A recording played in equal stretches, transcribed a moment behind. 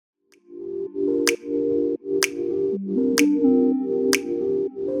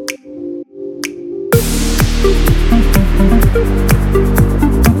In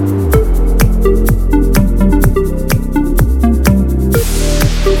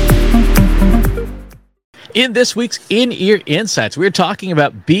this week's In-Ear Insights, we're talking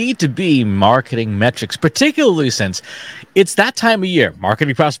about B2B marketing metrics, particularly since it's that time of year.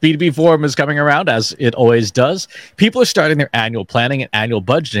 Marketing Prof's B2B Forum is coming around, as it always does. People are starting their annual planning and annual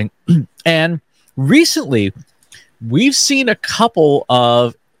budgeting. And recently, we've seen a couple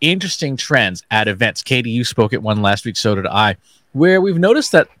of interesting trends at events. Katie, you spoke at one last week, so did I, where we've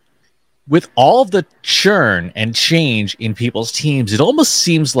noticed that with all of the churn and change in people's teams, it almost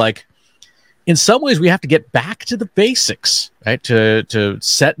seems like in some ways we have to get back to the basics, right? To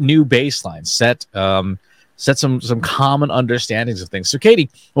set new baselines, set some common understandings of things. So Katie,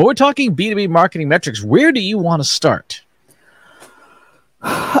 when we're talking B2B marketing metrics, where do you want to start?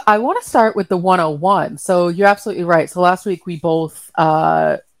 I want to start with the 101. So you're absolutely right. So last week we both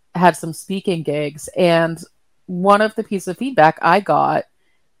had some speaking gigs, and one of the pieces of feedback I got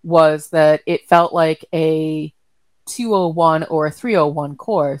was that it felt like a 201 or a 301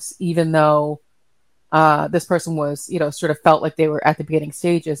 course, even though this person was, sort of felt like they were at the beginning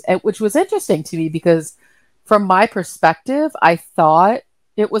stages, which was interesting to me because from my perspective, I thought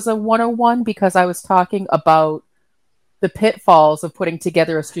it was a 101 because I was talking about the pitfalls of putting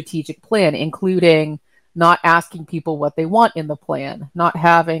together a strategic plan, including not asking people what they want in the plan, not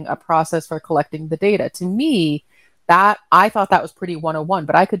having a process for collecting the data. To me, that I thought that was pretty 101,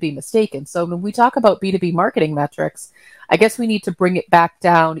 but I could be mistaken. So when we talk about B2B marketing metrics, I guess we need to bring it back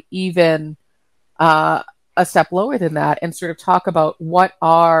down even a step lower than that and sort of talk about what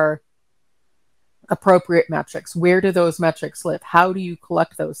are appropriate metrics. Where do those metrics live? How do you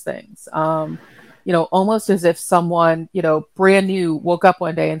collect those things? Almost as if someone, brand new woke up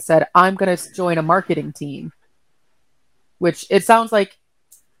one day and said, I'm going to join a marketing team, which it sounds like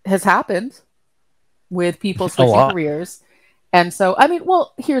has happened with people switching careers. And so,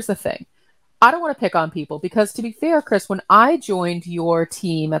 here's the thing. I don't want to pick on people because, to be fair, Chris, when I joined your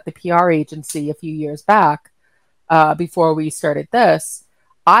team at the PR agency a few years back, before we started this,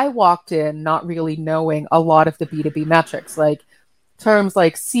 I walked in not really knowing a lot of the B2B metrics, like terms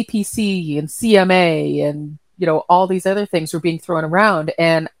like CPC and CMA and, all these other things were being thrown around.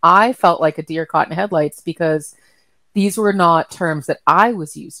 And I felt like a deer caught in headlights because these were not terms that I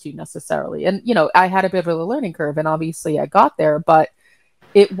was used to necessarily. And, I had a bit of a learning curve and obviously I got there, but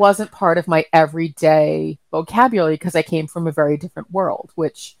it wasn't part of my everyday vocabulary because I came from a very different world,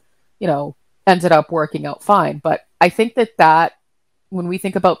 which, ended up working out fine. But I think that when we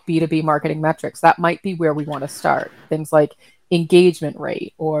think about B2B marketing metrics, that might be where we want to start. Things like engagement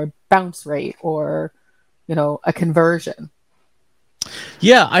rate or bounce rate or, a conversion.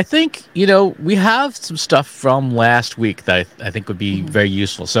 Yeah, I think, we have some stuff from last week that I think would be very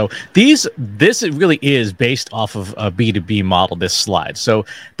useful. So this really is based off of a B2B model, this slide. So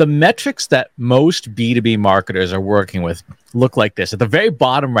the metrics that most B2B marketers are working with look like this. At the very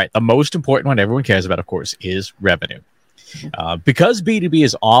bottom right, the most important one everyone cares about, of course, is revenue. Because B2B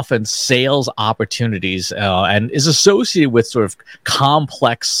is often sales opportunities and is associated with sort of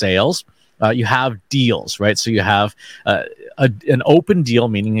complex sales, you have deals, right? So you have an open deal,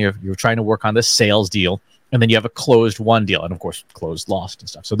 meaning you're trying to work on this sales deal, and then you have a closed won deal, and of course, closed lost and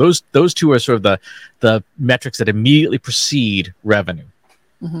stuff. So those two are sort of the metrics that immediately precede revenue.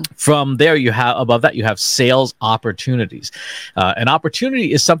 Mm-hmm. From there, above that you have sales opportunities. An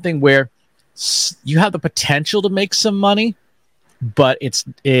opportunity is something where you have the potential to make some money, but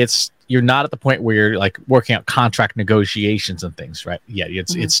you're not at the point where you're like working out contract negotiations and things, right? Yeah,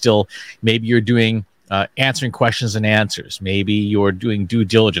 it's still, maybe you're doing answering questions and answers. Maybe you're doing due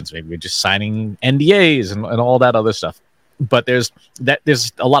diligence. Maybe you're just signing NDAs and all that other stuff. But there's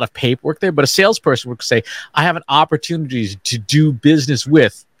a lot of paperwork there. But a salesperson would say, I have an opportunity to do business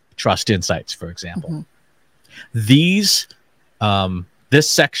with Trust Insights, for example. Mm-hmm. This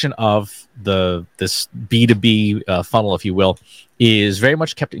section of this B2B funnel, if you will, is very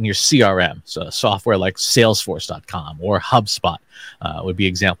much kept in your CRM. So software like Salesforce.com or HubSpot would be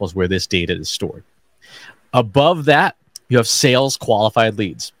examples where this data is stored. Above that, you have sales qualified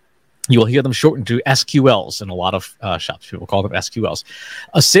leads. You will hear them shortened to SQLs in a lot of shops. People call them SQLs.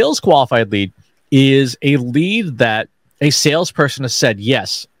 A sales qualified lead is a lead that a salesperson has said,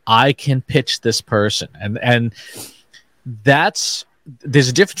 yes, I can pitch this person. And there's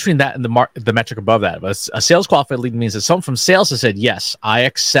a difference between that and the metric above that. But a sales qualified lead means that someone from sales has said, yes, I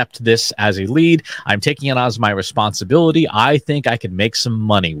accept this as a lead. I'm taking it on as my responsibility. I think I can make some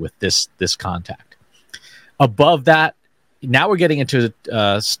money with this contact. Above that, now we're getting into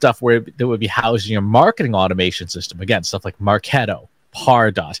stuff that would be housed in your marketing automation system. Again, stuff like Marketo,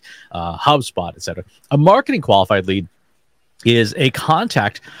 Pardot, HubSpot, etc. A marketing qualified lead is a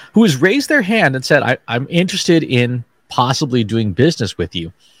contact who has raised their hand and said, I'm interested in possibly doing business with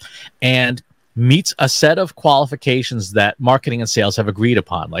you, and meets a set of qualifications that marketing and sales have agreed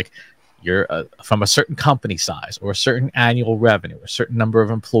upon, like you're from a certain company size or a certain annual revenue or a certain number of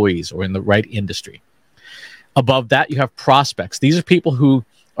employees or in the right industry. Above that, you have prospects. These are people who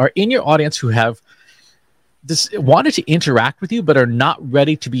are in your audience who have wanted to interact with you, but are not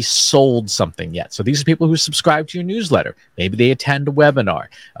ready to be sold something yet. So these are people who subscribe to your newsletter. Maybe they attend a webinar.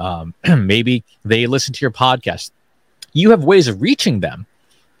 Maybe they listen to your podcast. You have ways of reaching them,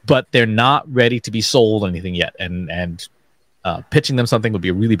 but they're not ready to be sold anything yet. And pitching them something would be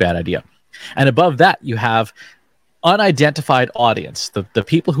a really bad idea. And above that, you have unidentified audience, the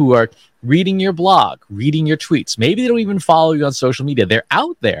people who are reading your blog, reading your tweets. Maybe they don't even follow you on social media. They're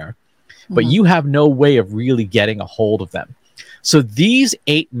out there, but you have no way of really getting a hold of them. So these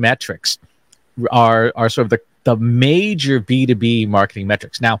 8 metrics are sort of the major B2B marketing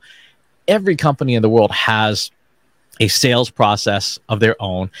metrics. Now, every company in the world has a sales process of their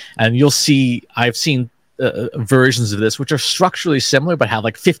own. And you'll see, I've seen versions of this, which are structurally similar, but have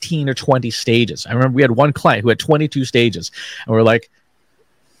like 15 or 20 stages. I remember we had one client who had 22 stages, and we're like,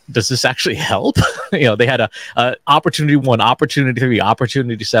 does this actually help? They had a opportunity 1, opportunity 3,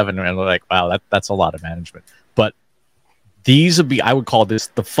 opportunity 7, and we're like, wow, that's a lot of management. But these would be, I would call this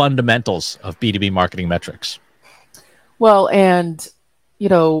the fundamentals of B2B marketing metrics. Well, and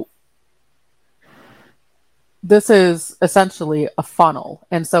this is essentially a funnel.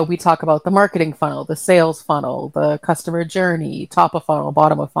 And so we talk about the marketing funnel, the sales funnel, the customer journey, top of funnel,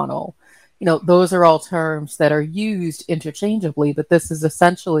 bottom of funnel. Those are all terms that are used interchangeably, but this is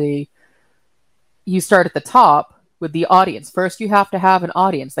essentially, you start at the top with the audience. First, you have to have an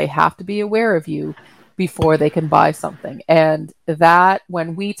audience. They have to be aware of you before they can buy something. And that,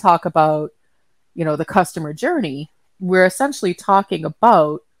 when we talk about, the customer journey, we're essentially talking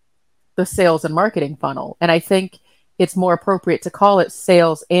about the sales and marketing funnel. And I think it's more appropriate to call it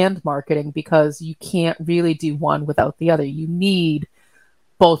sales and marketing, because you can't really do one without the other. You need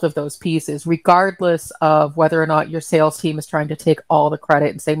both of those pieces, regardless of whether or not your sales team is trying to take all the credit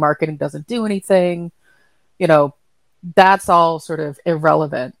and say marketing doesn't do anything. That's all sort of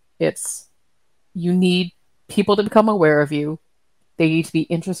irrelevant. You need people to become aware of you. They need to be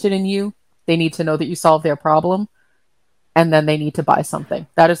interested in you. They need to know that you solve their problem. And then they need to buy something.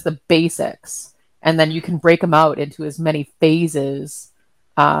 That is the basics. And then you can break them out into as many phases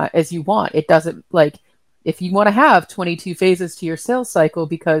as you want. It doesn't, like, if you want to have 22 phases to your sales cycle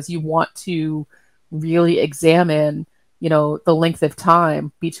because you want to really examine, the length of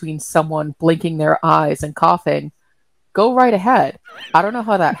time between someone blinking their eyes and coughing, go right ahead. I don't know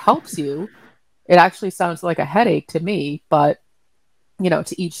how that helps you. It actually sounds like a headache to me, but,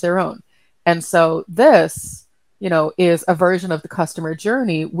 to each their own. And so this, is a version of the customer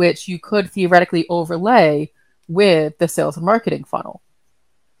journey, which you could theoretically overlay with the sales and marketing funnel.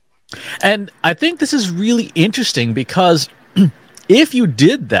 And I think this is really interesting because if you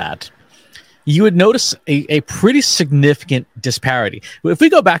did that, you would notice a pretty significant disparity. If we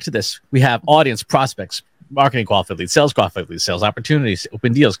go back to this, we have audience, prospects, marketing qualified leads, sales qualified leads, sales opportunities,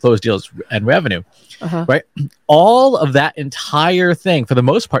 open deals, closed deals, and revenue, right? All of that entire thing, for the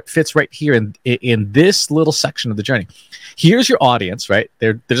most part, fits right here in this little section of the journey. Here's your audience, right?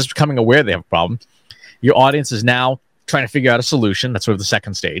 They're just becoming aware they have a problem. Your audience is now trying to figure out a solution. That's sort of the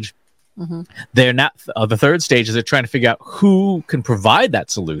second stage. They're not, the third stage is they're trying to figure out who can provide that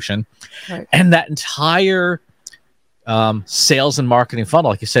solution. Right. And that entire sales and marketing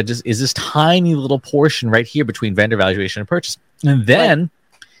funnel, like you said, just is this tiny little portion right here between vendor evaluation and purchase. And then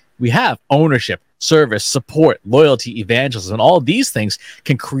we have ownership, service, support, loyalty, evangelism, and all of these things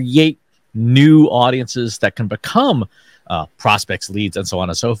can create new audiences that can become prospects, leads, and so on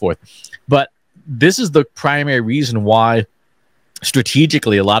and so forth. But this is the primary reason why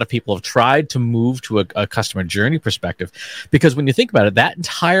strategically a lot of people have tried to move to a customer journey perspective, because when you think about it, that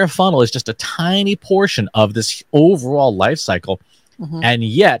entire funnel is just a tiny portion of this overall life cycle. And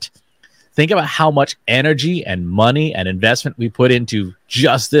yet think about how much energy and money and investment we put into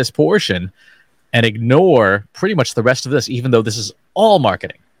just this portion and ignore pretty much the rest of this, even though this is all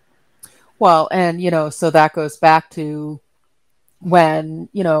marketing. Well, and so that goes back to when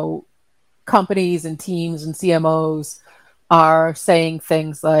companies and teams and CMOs are saying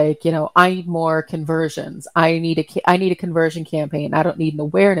things like, I need more conversions. I need a conversion campaign. I don't need an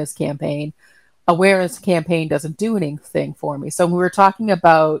awareness campaign. Awareness campaign doesn't do anything for me. So when we were talking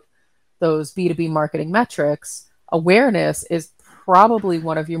about those B2B marketing metrics, awareness is probably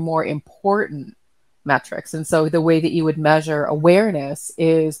one of your more important metrics. And so the way that you would measure awareness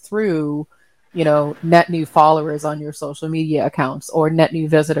is through net new followers on your social media accounts or net new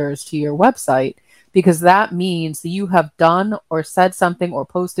visitors to your website, because that means that you have done or said something or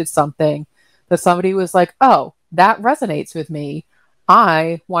posted something that somebody was like, oh, that resonates with me.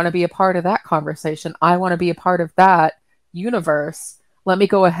 I want to be a part of that conversation. I want to be a part of that universe. Let me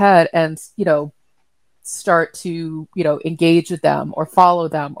go ahead and, start to, engage with them or follow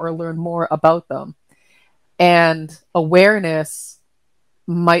them or learn more about them. And awareness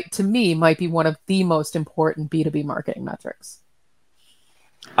might be one of the most important B2B marketing metrics.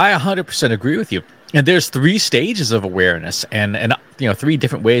 I 100% agree with you. And there's 3 stages of awareness and 3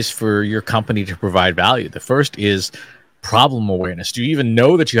 different ways for your company to provide value. The first is problem awareness. Do you even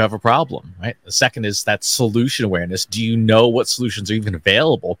know that you have a problem, right? The second is that solution awareness. Do you know what solutions are even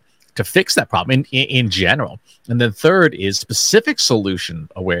available to fix that problem in general? And then third is specific solution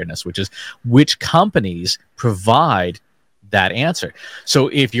awareness, which is which companies provide that answer. So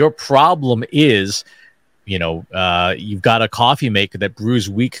if your problem is, you've got a coffee maker that brews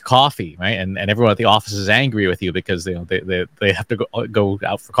weak coffee, right? And everyone at the office is angry with you because they have to go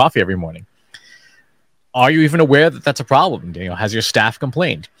out for coffee every morning. Are you even aware that that's a problem? Has your staff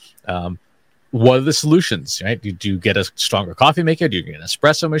complained? What are the solutions, right? Do you get a stronger coffee maker? Do you get an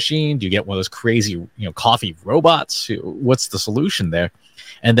espresso machine? Do you get one of those crazy, coffee robots? What's the solution there?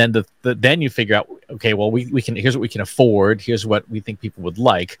 And then then you figure out, okay, well, we can, here's what we can afford. Here's what we think people would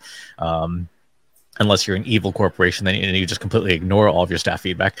like. Unless you're an evil corporation, then you just completely ignore all of your staff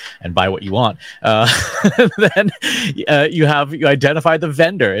feedback and buy what you want. Then you identify the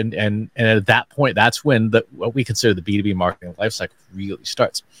vendor, and at that point, that's when what we consider the B2B marketing lifecycle really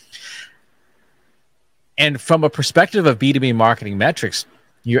starts. And from a perspective of B2B marketing metrics,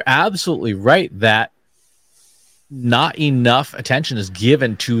 you're absolutely right that not enough attention is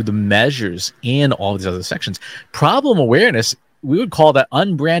given to the measures in all these other sections. Problem awareness, we would call that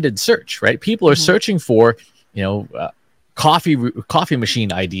unbranded search, right? People are searching for, coffee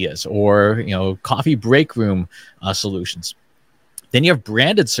machine ideas or, coffee break room solutions. Then you have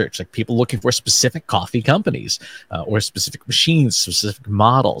branded search, like people looking for specific coffee companies or specific machines, specific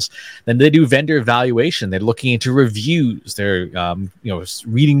models. Then they do vendor evaluation. They're looking into reviews. They're,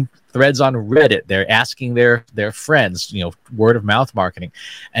 reading threads on Reddit. They're asking their friends, word of mouth marketing.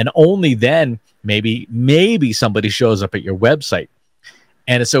 And only then maybe somebody shows up at your website.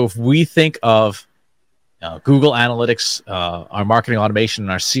 And so if we think of Google Analytics, our marketing automation,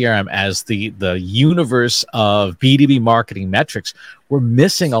 and our CRM as the universe of B2B marketing metrics, we're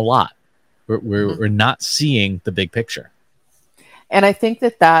missing a lot. We're not seeing the big picture. And I think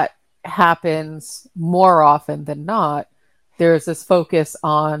that happens more often than not. There's this focus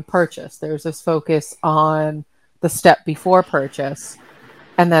on purchase. There's this focus on the step before purchase.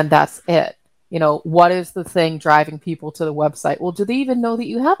 And then that's it. What is the thing driving people to the website? Well, do they even know that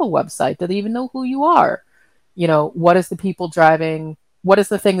you have a website? Do they even know who you are? What is the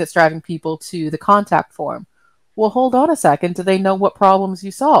thing that's driving people to the contact form? Well, hold on a second. Do they know what problems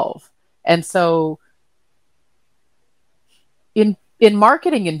you solve? And so in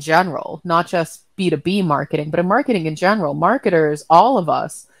marketing in general, not just B2B marketing, but in marketing in general, marketers, all of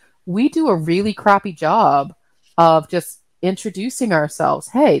us, we do a really crappy job of just introducing ourselves.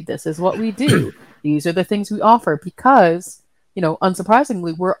 Hey, this is what we do. These are the things we offer, because,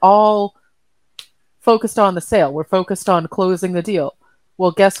 unsurprisingly, we're all focused on the sale. We're focused on closing the deal.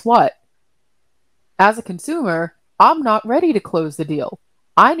 Well, guess what? As a consumer, I'm not ready to close the deal.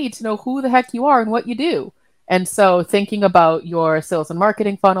 I need to know who the heck you are and what you do. And so thinking about your sales and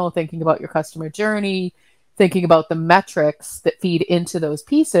marketing funnel, thinking about your customer journey, thinking about the metrics that feed into those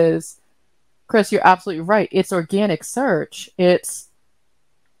pieces, Chris, you're absolutely right. It's organic search. It's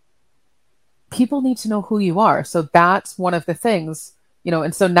people need to know who you are. So that's one of the things,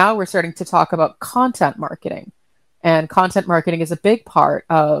 and so now we're starting to talk about content marketing. And content marketing is a big part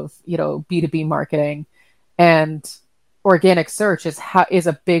of, B2B marketing. And organic search is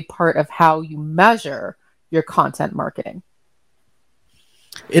a big part of how you measure your content marketing.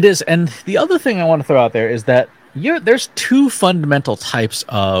 It is. And the other thing I want to throw out there is that there's 2 fundamental types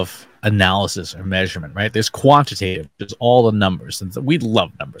of analysis or measurement, right? There's quantitative, there's all the numbers. And we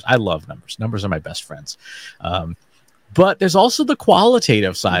love numbers. I love numbers. Numbers are my best friends. But there's also the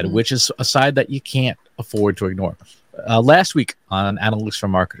qualitative side, which is a side that you can't afford to ignore. Last week on Analytics for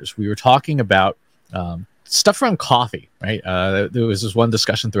Marketers, we were talking about stuff around coffee, right? There was this one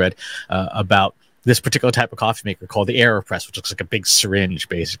discussion thread about this particular type of coffee maker called the AeroPress, which looks like a big syringe,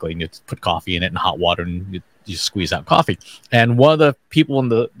 basically, and you put coffee in it in hot water and you squeeze out coffee. And one of the people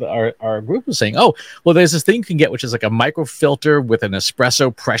in our group was saying, oh, well, there's this thing you can get, which is like a microfilter with an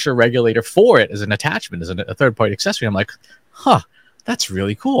espresso pressure regulator for it as an attachment, as a third-party accessory. I'm like, That's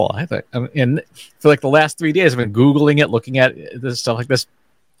really cool. I think, and for like the last 3 days, I've been Googling it, looking at this stuff like this,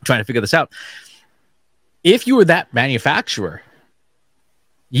 trying to figure this out. If you were that manufacturer,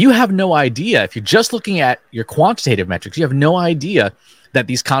 you have no idea. If you're just looking at your quantitative metrics, you have no idea that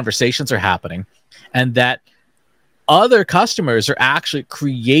these conversations are happening and that other customers are actually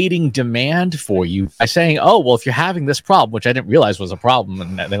creating demand for you by saying, oh, well, if you're having this problem, which I didn't realize was a problem,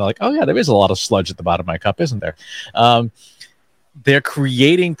 and they're like, oh, yeah, there is a lot of sludge at the bottom of my cup, isn't there? They're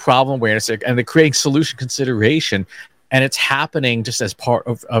creating problem awareness and they're creating solution consideration, and it's happening just as part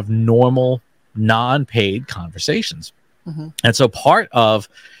of normal non-paid conversations. Mm-hmm. And so part of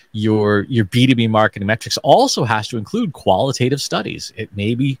your B2B marketing metrics also has to include qualitative studies. It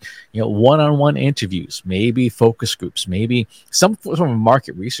may be, one-on-one interviews, maybe focus groups, maybe some form of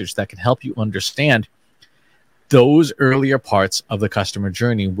market research that can help you understand those earlier parts of the customer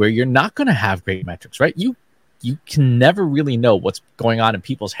journey where you're not going to have great metrics, right? You can never really know what's going on in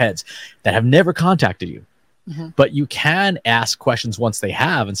people's heads that have never contacted you. Mm-hmm. But you can ask questions once they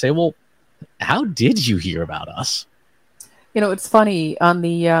have and say, well, how did you hear about us? It's funny, on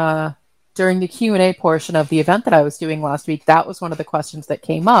the during the Q&A portion of the event that I was doing last week, that was one of the questions that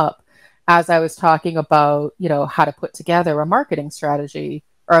came up as I was talking about, how to put together a marketing strategy,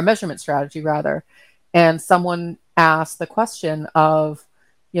 or a measurement strategy rather. And someone asked the question of,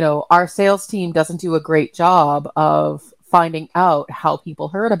 our sales team doesn't do a great job of finding out how people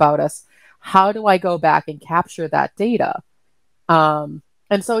heard about us. How do I go back and capture that data? And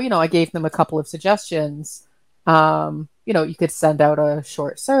so, I gave them a couple of suggestions. You could send out a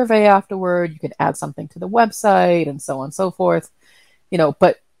short survey afterward. You could add something to the website and so on and so forth.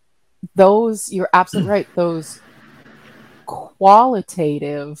 But those, you're absolutely right. Those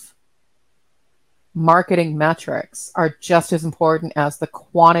qualitative marketing metrics are just as important as the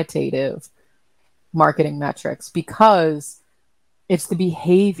quantitative marketing metrics, because it's the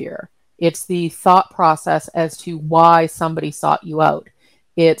behavior. It's the thought process as to why somebody sought you out.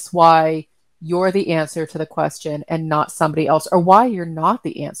 It's why you're the answer to the question and not somebody else, or why you're not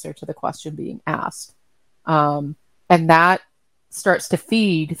the answer to the question being asked. And that starts to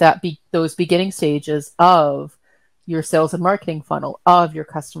feed those beginning stages of your sales and marketing funnel, of your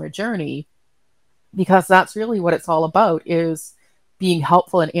customer journey, because that's really what it's all about, is being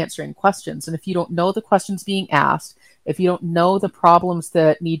helpful and answering questions. And if you don't know the questions being asked, if you don't know the problems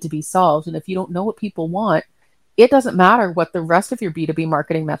that need to be solved, and if you don't know what people want, it doesn't matter what the rest of your B2B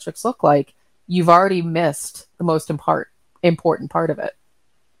marketing metrics look like. You've already missed the most important part of it.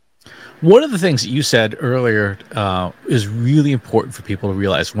 One of the things that you said earlier is really important for people to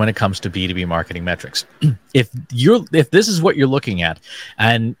realize when it comes to B2B marketing metrics. If this is what you're looking at,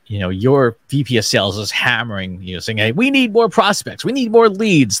 and your VP of sales is hammering you, saying, "Hey, we need more prospects, we need more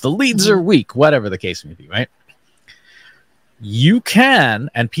leads. The leads are weak," whatever the case may be, right? You can,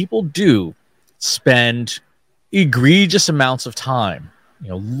 and people do, spend egregious amounts of time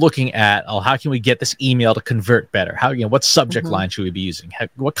looking at, how can we get this email to convert better? How, what subject line should we be using?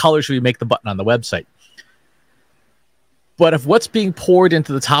 What color should we make the button on the website? But if what's being poured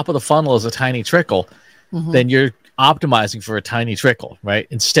into the top of the funnel is a tiny trickle, then you're optimizing for a tiny trickle, right?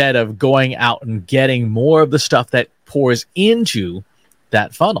 Instead of going out and getting more of the stuff that pours into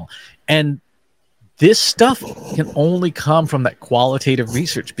that funnel. And this stuff can only come from that qualitative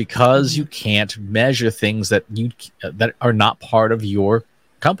research, because you can't measure things that are not part of your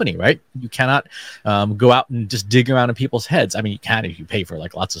company, right? You cannot go out and just dig around in people's heads. I mean, you can if you pay for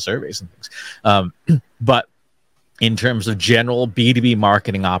like lots of surveys and things. But in terms of general B2B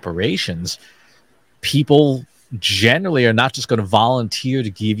marketing operations, people generally are not just going to volunteer to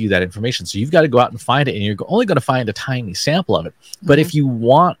give you that information. So you've got to go out and find it, and you're only going to find a tiny sample of it. But if you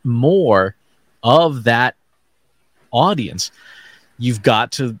want more of that audience, you've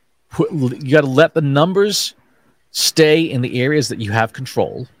got to let the numbers stay in the areas that you have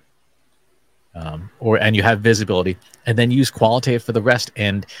control, and you have visibility, and then use qualitative for the rest.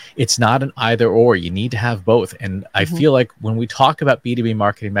 And it's not an either or. You need to have both. And I feel like when we talk about B2B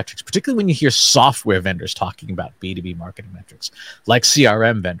marketing metrics, particularly when you hear software vendors talking about B2B marketing metrics, like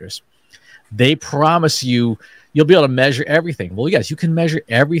CRM vendors, they promise you'll be able to measure everything. Well, yes, you can measure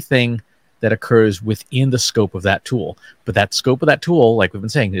everything that occurs within the scope of that tool. But that scope of that tool, like we've been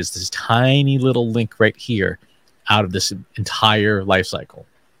saying, is this tiny little link right here out of this entire life cycle.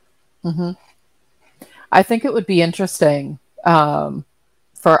 I think it would be interesting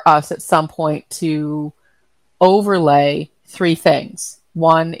for us at some point to overlay 3 things.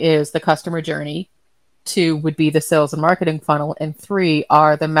 1 is the customer journey. 2 would be the sales and marketing funnel. And 3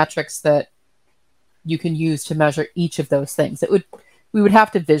 are the metrics that you can use to measure each of those things. We would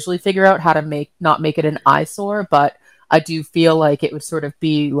have to visually figure out how to not make it an eyesore, but I do feel like it would sort of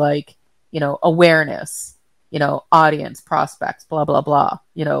be like, awareness, audience, prospects, blah, blah, blah,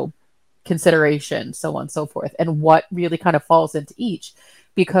 consideration, so on and so forth, and what really kind of falls into each,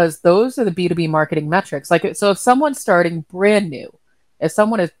 because those are the B2B marketing metrics. Like, so if someone's starting brand new, if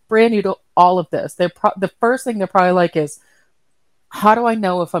someone is brand new to all of this, the first thing they're probably like is, how do I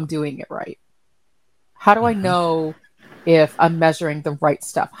know if I'm doing it right? How do I know if I'm measuring the right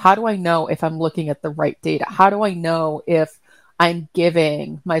stuff? How do I know if I'm looking at the right data? How do I know if I'm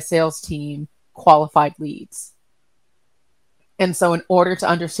giving my sales team qualified leads? And so in order to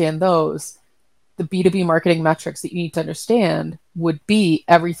understand those, the B2B marketing metrics that you need to understand would be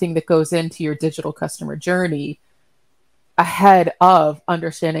everything that goes into your digital customer journey ahead of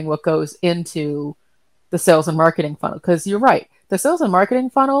understanding what goes into the sales and marketing funnel. Because you're right, the sales and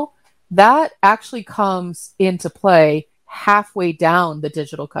marketing funnel, that actually comes into play halfway down the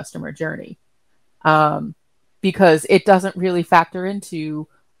digital customer journey, because it doesn't really factor into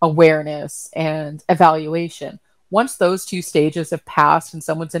awareness and evaluation. Once those two stages have passed and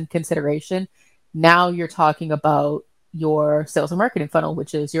someone's in consideration, now you're talking about your sales and marketing funnel,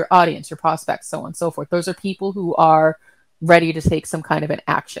 which is your audience, your prospects, so on and so forth. Those are people who are ready to take some kind of an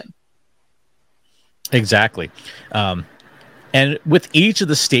action. Exactly. And with each of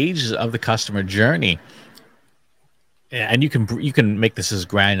the stages of the customer journey, and you can make this as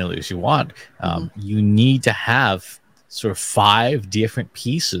granular as you want, you need to have sort of 5 different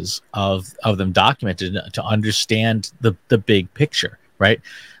pieces of them documented to understand the big picture, right?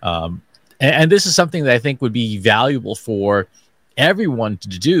 And this is something that I think would be valuable for everyone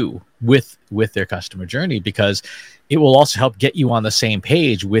to do with their customer journey, because it will also help get you on the same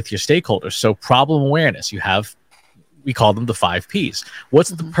page with your stakeholders. So problem awareness, we call them the 5 Ps. What's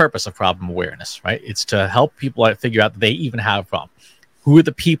the purpose of problem awareness, right? It's to help people figure out that they even have a problem. Who are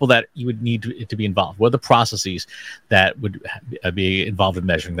the people that you would need to be involved? What are the processes that would be involved in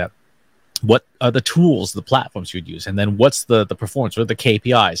measuring that? What are the tools, the platforms you would use? And then what's the performance? What are the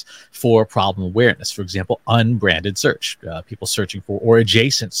KPIs for problem awareness? For example, unbranded search, people searching for, or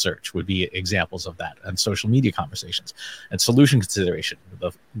adjacent search would be examples of that, and social media conversations, and solution consideration,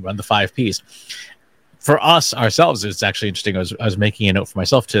 run the 5 Ps. For us, ourselves, it's actually interesting. I was making a note for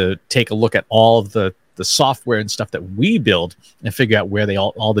myself to take a look at all of the software and stuff that we build and figure out where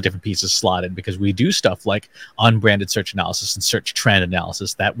all the different pieces slot in, because we do stuff like unbranded search analysis and search trend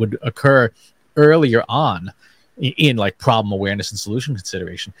analysis that would occur earlier on in like problem awareness and solution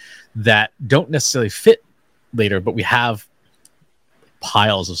consideration that don't necessarily fit later, but we have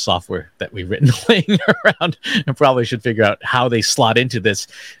piles of software that we've written laying around and probably should figure out how they slot into this,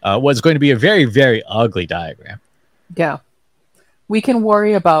 what's going to be a very, very ugly diagram. Yeah. We can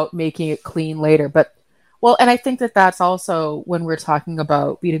worry about making it clean later, but and I think that that's also when we're talking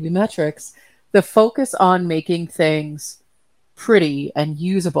about B2B metrics, the focus on making things pretty and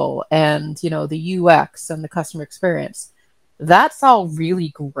usable and, the UX and the customer experience, that's all really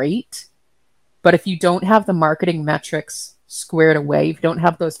great. But if you don't have the marketing metrics squared away, if you don't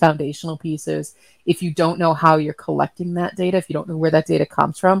have those foundational pieces, if you don't know how you're collecting that data, if you don't know where that data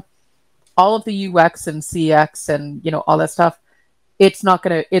comes from, all of the UX and CX and, all that stuff, it's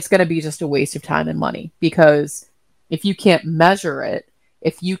going to be just a waste of time and money, because if you can't measure it,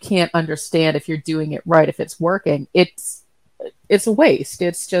 if you can't understand if you're doing it right, if it's working, it's a waste.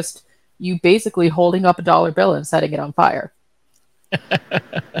 It's just you basically holding up a dollar bill and setting it on fire.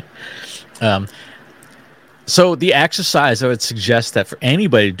 So the exercise I would suggest that for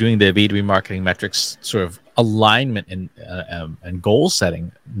anybody doing the B2B marketing metrics sort of alignment and goal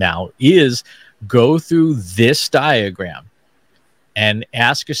setting now is go through this diagram and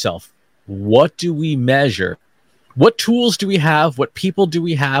ask yourself, what do we measure? What tools do we have? What people do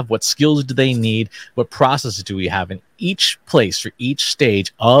we have? What skills do they need? What processes do we have in each place for each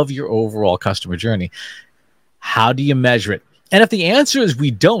stage of your overall customer journey? How do you measure it? And if the answer is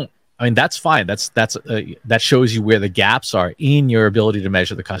we don't, I mean, that's fine. That shows you where the gaps are in your ability to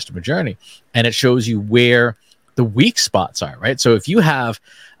measure the customer journey. And it shows you where the weak spots are, right? So if you have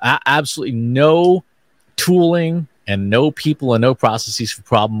absolutely no tooling and no people and no processes for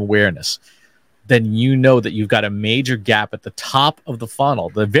problem awareness, then you know that you've got a major gap at the top of the funnel,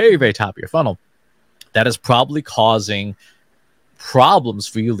 the very, very top of your funnel, that is probably causing problems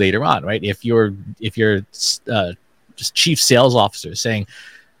for you later on, right? If you're just chief sales officer saying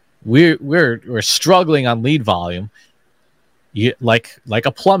we're struggling on lead volume, like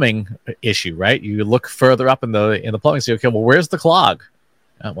a plumbing issue, right? You look further up in the plumbing and say, okay, well, where's the clog?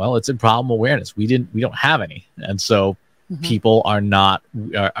 Well, it's in problem awareness. We don't have any, and so people are not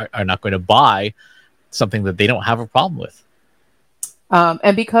going to buy something that they don't have a problem with.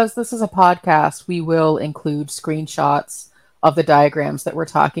 And because this is a podcast, we will include screenshots of the diagrams that we're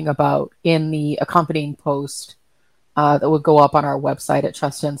talking about in the accompanying post that will go up on our website at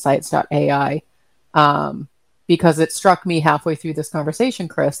trustinsights.ai. Because it struck me halfway through this conversation,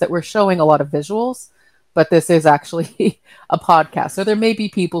 Chris, that we're showing a lot of visuals, but this is actually a podcast. So there may be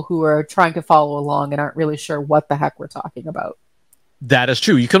people who are trying to follow along and aren't really sure what the heck we're talking about. That is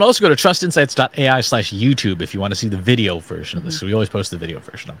true. You can also go to trustinsights.ai/YouTube if you want to see the video version of this. So we always post the video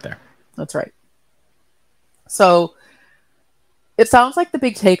version up there. That's right. So it sounds like the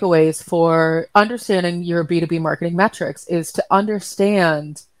big takeaways for understanding your B2B marketing metrics is to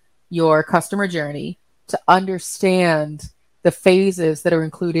understand your customer journey, to understand the phases that are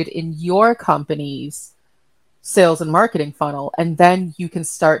included in your company's sales and marketing funnel. And then you can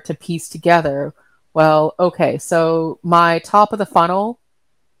start to piece together, well, okay, so my top of the funnel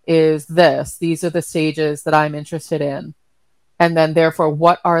is this. These are the stages that I'm interested in. And then therefore,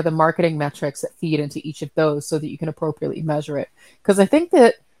 what are the marketing metrics that feed into each of those so that you can appropriately measure it? Because I think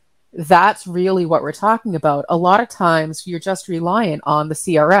that that's really what we're talking about. A lot of times you're just reliant on the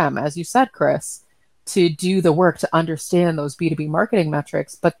CRM, as you said, Chris, to do the work to understand those B2B marketing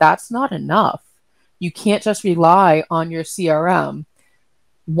metrics, but that's not enough. You can't just rely on your CRM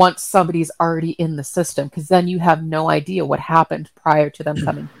once somebody's already in the system, because then you have no idea what happened prior to them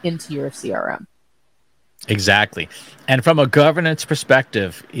coming into your CRM. Exactly. And from a governance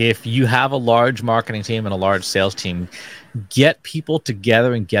perspective, if you have a large marketing team and a large sales team, get people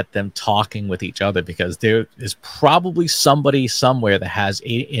together and get them talking with each other, because there is probably somebody somewhere that has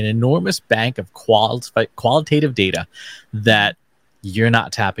an enormous bank of qualitative data that you're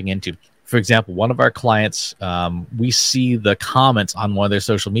not tapping into. For example, one of our clients, we see the comments on one of their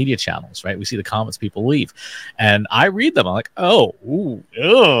social media channels, right? We see the comments people leave, and I read them. I'm like, oh, ooh,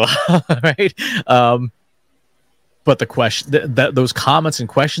 right? But the question, those comments and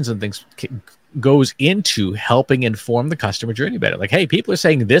questions and things goes into helping inform the customer journey better. Like, hey, people are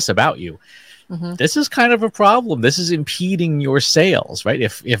saying this about you. Mm-hmm. This is kind of a problem. This is impeding your sales, right?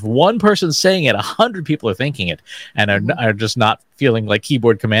 If one person's saying it, 100 people are thinking it, and are just not feeling like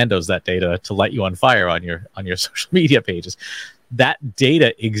keyboard commandos that day to light you on fire on your social media pages. That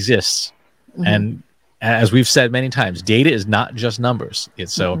data exists, and as we've said many times, data is not just numbers.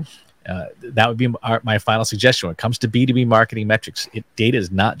 It's so. That would be my final suggestion when it comes to B2B marketing metrics. Data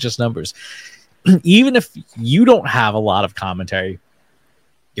is not just numbers. Even if you don't have a lot of commentary,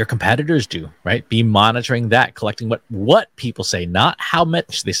 your competitors do, right? Be monitoring that, collecting what people say, not how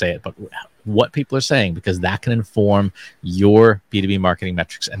much they say it, but what people are saying, because that can inform your B2B marketing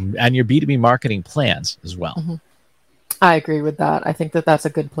metrics and your B2B marketing plans as well. Mm-hmm. I agree with that. I think that that's a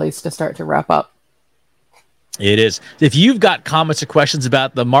good place to start to wrap up. It is. If you've got comments or questions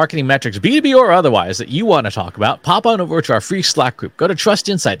about the marketing metrics, B2B or otherwise, that you want to talk about, pop on over to our free Slack group. Go to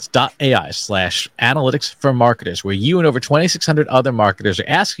trustinsights.ai/analytics for marketers, where you and over 2,600 other marketers are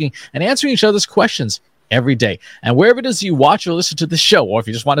asking and answering each other's questions every day. And wherever it is you watch or listen to the show, or if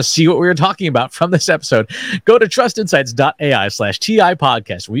you just want to see what we were talking about from this episode, go to trustinsights.ai/TI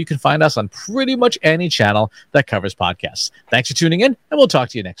podcast, where you can find us on pretty much any channel that covers podcasts. Thanks for tuning in, and we'll talk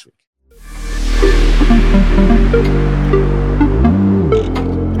to you next week.